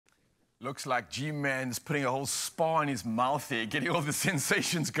Looks like G-Man's putting a whole spa in his mouth there, getting all the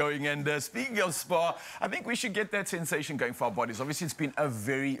sensations going. And speaking of spa, I think we should get that sensation going for our bodies. Obviously, it's been a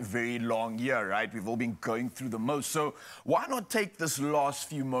very, very long year, right? We've all been going through the most. So why not take this last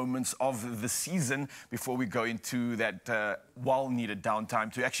few moments of the season before we go into that well-needed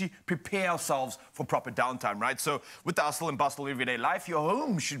downtime to actually prepare ourselves for proper downtime, right? So with the hustle and bustle of everyday life, your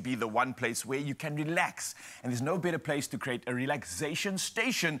home should be the one place where you can relax. And there's no better place to create a relaxation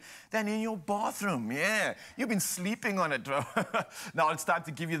station than in your bathroom. Yeah, you've been sleeping on it. Now it's time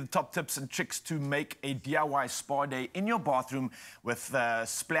to give you the top tips and tricks to make a DIY spa day in your bathroom with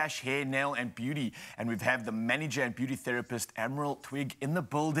Splash Hair, Nail and Beauty. And we have the manager and beauty therapist, Emerald Twig, in the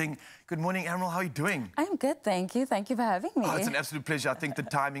building. Good morning, Emerald. How are you doing? I'm good, thank you. Thank you for having me. Oh, it's an absolute pleasure. I think the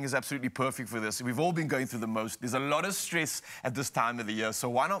timing is absolutely perfect for this. We've all been going through the most. There's a lot of stress at this time of the year, so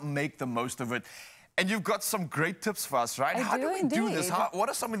why not make the most of it? And you've got some great tips for us, right? How do we do this? What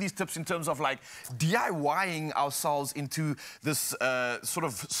are some of these tips in terms of like DIYing ourselves into this sort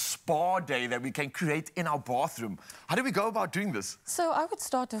of spa day that we can create in our bathroom? How do we go about doing this? So I would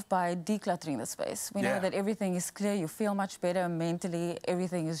start off by decluttering the space. We know that everything is clear, you feel much better mentally,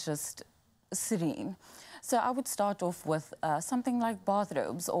 everything is just serene. So I would start off with something like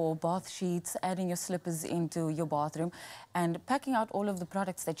bathrobes or bath sheets, adding your slippers into your bathroom and packing out all of the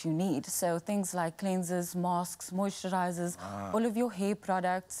products that you need. So things like cleansers, masks, moisturizers, all of your hair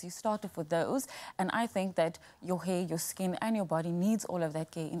products, you start off with those. And I think that your hair, your skin and your body needs all of that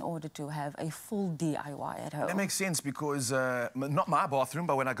care in order to have a full DIY at home. That makes sense because, not my bathroom,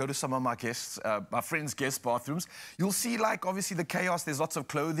 but when I go to some of my guests, my friends' guest bathrooms, you'll see like obviously the chaos, there's lots of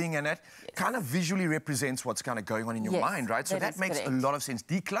clothing and that kind of visually represents what's kind of going on in your mind, right? So that makes a lot of sense.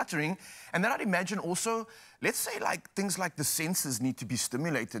 Decluttering, and then I'd imagine also, let's say like things like the senses need to be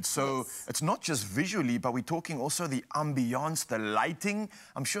stimulated. So it's not just visually, but we're talking also the ambiance, the lighting.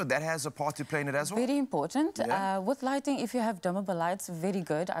 I'm sure that has a part to play in it as well. Very important. With lighting, if you have dimmable lights, very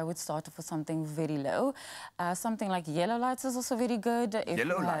good. I would start off with something very low. Something like yellow lights is also very good. If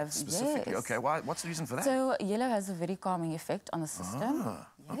yellow lights specifically? Okay, what's the reason for that? So yellow has a very calming effect on the system.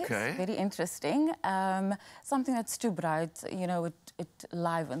 Okay. Very interesting. Something that's too bright, you know, it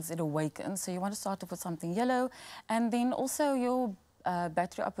livens, it awakens. So you want to start off with something yellow. And then also your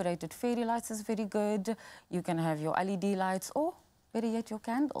battery-operated fairy lights is very good. You can have your LED lights or, better yet, your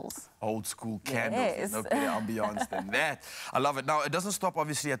candles. Old school candles. There's no better ambiance than that. I love it. Now, it doesn't stop,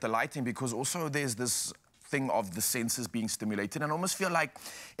 obviously, at the lighting because also there's this thing of the senses being stimulated. And I almost feel like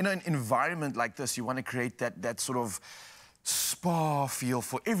in an environment like this, you want to create that sort of spa feel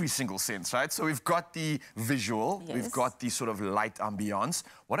for every single sense, right? So we've got the visual, we've got the sort of light ambiance.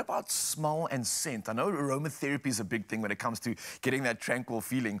 What about smell and scent? I know aromatherapy is a big thing when it comes to getting that tranquil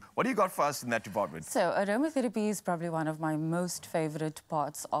feeling. What do you got for us in that department? So aromatherapy is probably one of my most favorite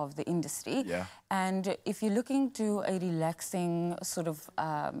parts of the industry. And if you're looking to a relaxing sort of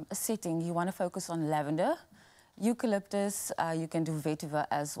setting, you want to focus on lavender, eucalyptus, you can do vetiver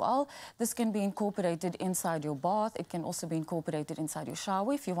as well. This can be incorporated inside your bath. It can also be incorporated inside your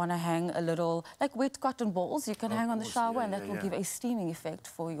shower. If you want to hang a little, like wet cotton balls, you can hang on the shower and that will give a steaming effect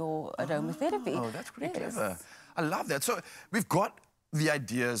for your aromatherapy. Oh, that's pretty clever. I love that. So we've got the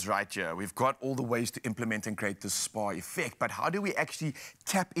ideas right here. We've got all the ways to implement and create this spa effect, but how do we actually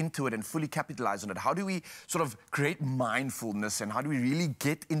tap into it and fully capitalize on it? How do we sort of create mindfulness and how do we really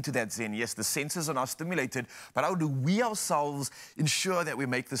get into that zen? Yes, the senses are now stimulated, but how do we ourselves ensure that we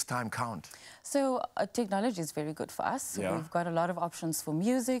make this time count? So technology is very good for us. We've got a lot of options for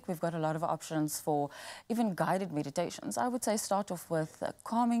music. We've got a lot of options for even guided meditations. I would say start off with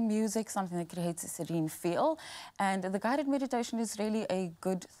calming music, something that creates a serene feel. And the guided meditation is really a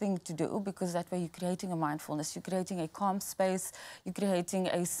good thing to do because that way you're creating a mindfulness, you're creating a calm space, you're creating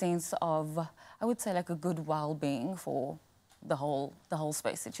a sense of, I would say, like a good well-being for the whole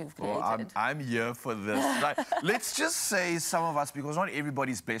space that you've created. Well, I'm here for this. Like, let's just say some of us, because not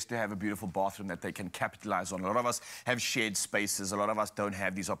everybody's best to have a beautiful bathroom that they can capitalize on. A lot of us have shared spaces. A lot of us don't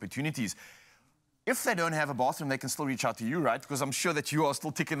have these opportunities. If they don't have a bathroom, they can still reach out to you, right? Because I'm sure that you are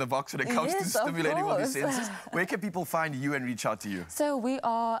still ticking the box when it comes to stimulating all these senses. Where can people find you and reach out to you? So we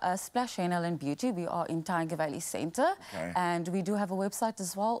are Splash Hair, Nail and Beauty. We are in Tiger Valley Centre. And we do have a website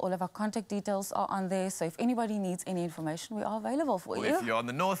as well. All of our contact details are on there. So if anybody needs any information, we are available for you. If you're on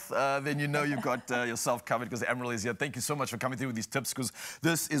the north, then you know you've got yourself covered because Emerald is here. Thank you so much for coming through with these tips because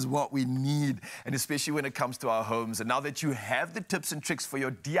this is what we need, and especially when it comes to our homes. And now that you have the tips and tricks for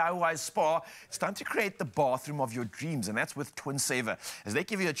your DIY spa, it's time to to create the bathroom of your dreams, and that's with TWINSAVER, as they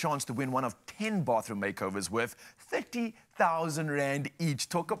give you a chance to win one of 10 bathroom makeovers worth 30,000 Rand each.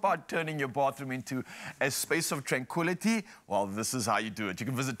 Talk about turning your bathroom into a space of tranquility. Well, this is how you do it. You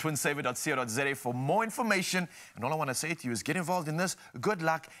can visit twinsaver.co.za for more information. And all I want to say to you is get involved in this. Good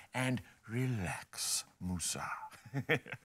luck and relax, Musa.